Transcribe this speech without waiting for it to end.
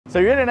So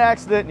you're in an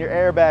accident and your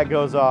airbag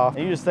goes off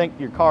and you just think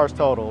your car's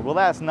totaled. Well,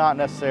 that's not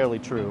necessarily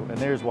true, and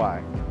here's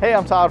why. Hey,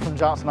 I'm Todd from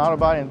Johnson Auto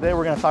Body, and today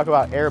we're going to talk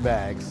about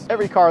airbags.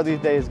 Every car these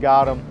days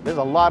got them. There's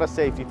a lot of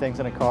safety things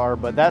in a car,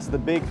 but that's the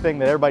big thing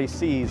that everybody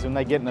sees when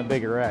they get in a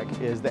bigger wreck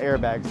is the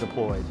airbags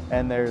deployed.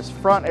 And there's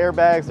front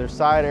airbags, there's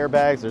side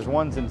airbags, there's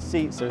ones in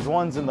seats, there's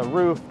ones in the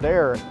roof.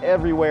 They're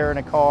everywhere in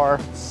a car.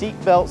 Seat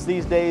belts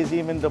these days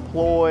even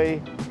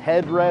deploy,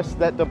 headrests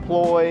that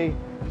deploy.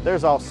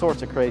 There's all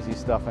sorts of crazy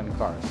stuff in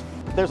cars.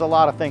 There's a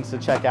lot of things to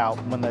check out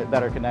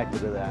that are connected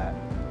to that.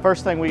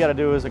 First thing we got to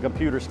do is a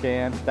computer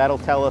scan. That'll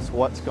tell us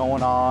what's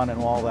going on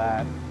and all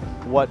that.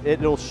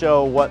 It'll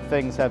show what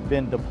things have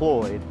been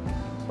deployed.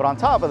 But on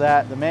top of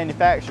that, the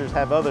manufacturers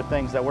have other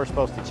things that we're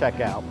supposed to check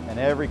out. And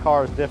every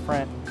car is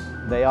different.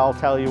 They all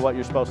tell you what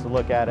you're supposed to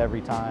look at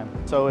every time.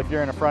 So if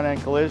you're in a front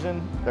end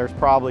collision, there's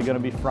probably going to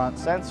be front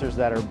sensors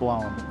that are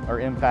blown or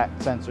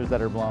impact sensors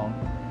that are blown.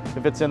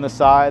 If it's in the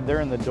side,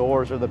 they're in the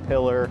doors or the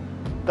pillar.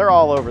 They're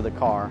all over the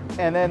car.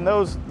 And then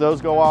those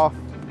go off.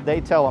 They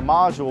tell a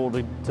module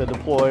to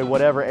deploy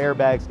whatever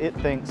airbags it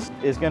thinks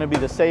is going to be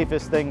the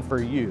safest thing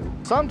for you.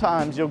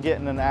 Sometimes you'll get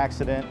in an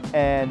accident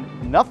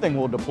and nothing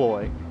will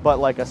deploy, but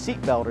like a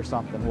seat belt or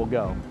something will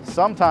go.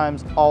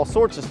 Sometimes all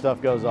sorts of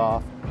stuff goes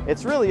off.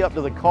 It's really up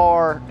to the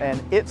car,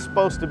 and it's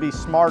supposed to be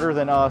smarter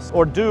than us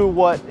or do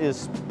what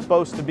is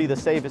supposed to be the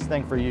safest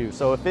thing for you.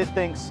 So if it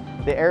thinks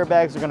the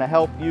airbags are going to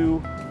help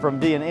you from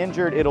being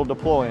injured, it'll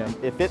deploy them.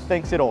 If it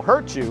thinks it'll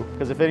hurt you,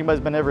 because if anybody's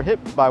been ever hit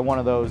by one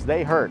of those,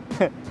 they hurt,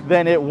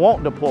 then it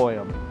won't deploy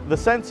them. The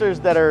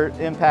sensors that are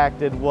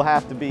impacted will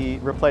have to be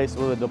replaced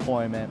with a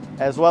deployment,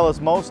 as well as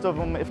most of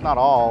them, if not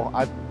all.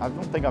 I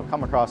don't think I've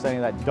come across any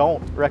that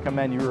don't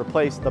recommend you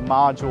replace the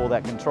module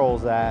that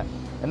controls that.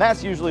 And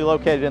that's usually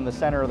located in the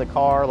center of the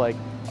car, like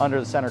under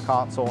the center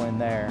console in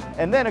there.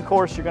 And then of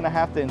course you're gonna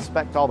have to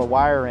inspect all the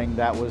wiring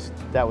that was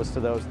to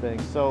those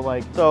things.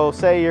 So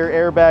say your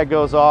airbag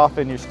goes off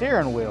in your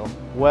steering wheel.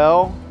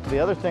 Well, the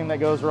other thing that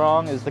goes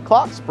wrong is the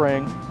clock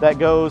spring that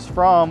goes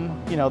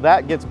from,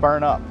 that gets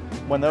burned up.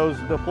 When those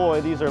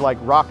deploy, these are like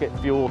rocket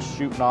fuel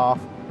shooting off,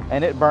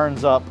 and it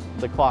burns up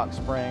the clock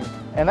spring.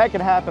 And that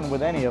can happen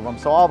with any of them,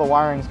 so all the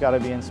wiring's got to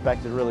be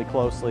inspected really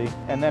closely.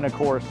 And then of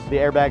course the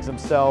airbags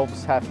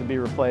themselves have to be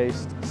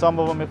replaced. Some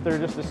of them, if they're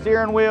just a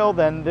steering wheel,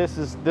 then this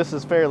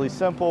is fairly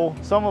simple.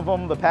 Some of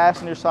them, the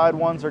passenger side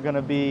ones, are going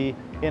to be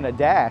in a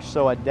dash,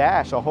 so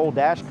a whole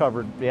dash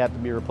cover have to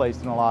be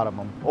replaced in a lot of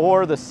them.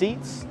 Or the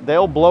seats,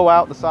 they'll blow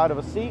out the side of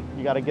a seat.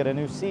 You got to get a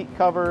new seat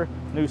cover,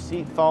 new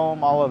seat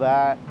foam, all of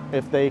that.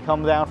 If they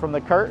come down from the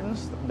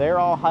curtains, they're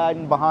all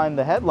hiding behind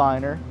the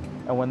headliner.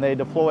 And when they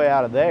deploy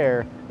out of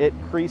there, it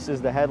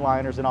creases the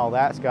headliners and all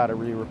that's got to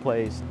be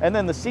replaced. And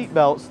then the seat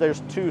belts,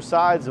 there's two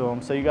sides of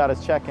them, so you got to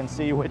check and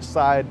see which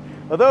side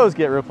of those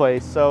get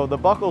replaced. So the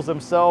buckles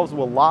themselves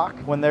will lock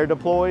when they're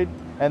deployed,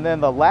 and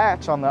then the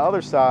latch on the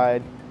other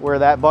side where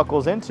that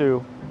buckles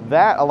into,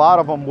 a lot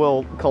of them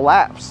will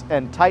collapse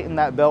and tighten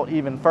that belt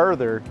even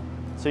further.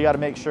 So you got to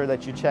make sure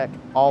that you check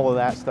all of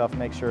that stuff,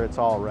 make sure it's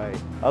all right.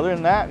 Other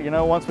than that,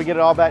 once we get it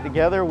all back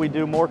together, we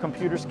do more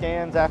computer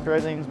scans after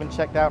everything's been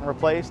checked out and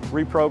replaced,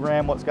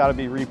 reprogram what's got to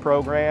be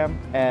reprogrammed,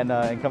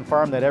 and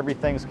confirm that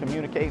everything's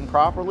communicating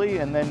properly,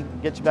 and then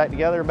get you back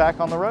together and back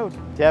on the road.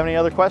 If you have any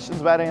other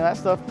questions about any of that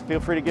stuff, feel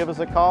free to give us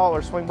a call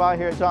or swing by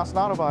here at Johnson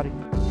Auto Body.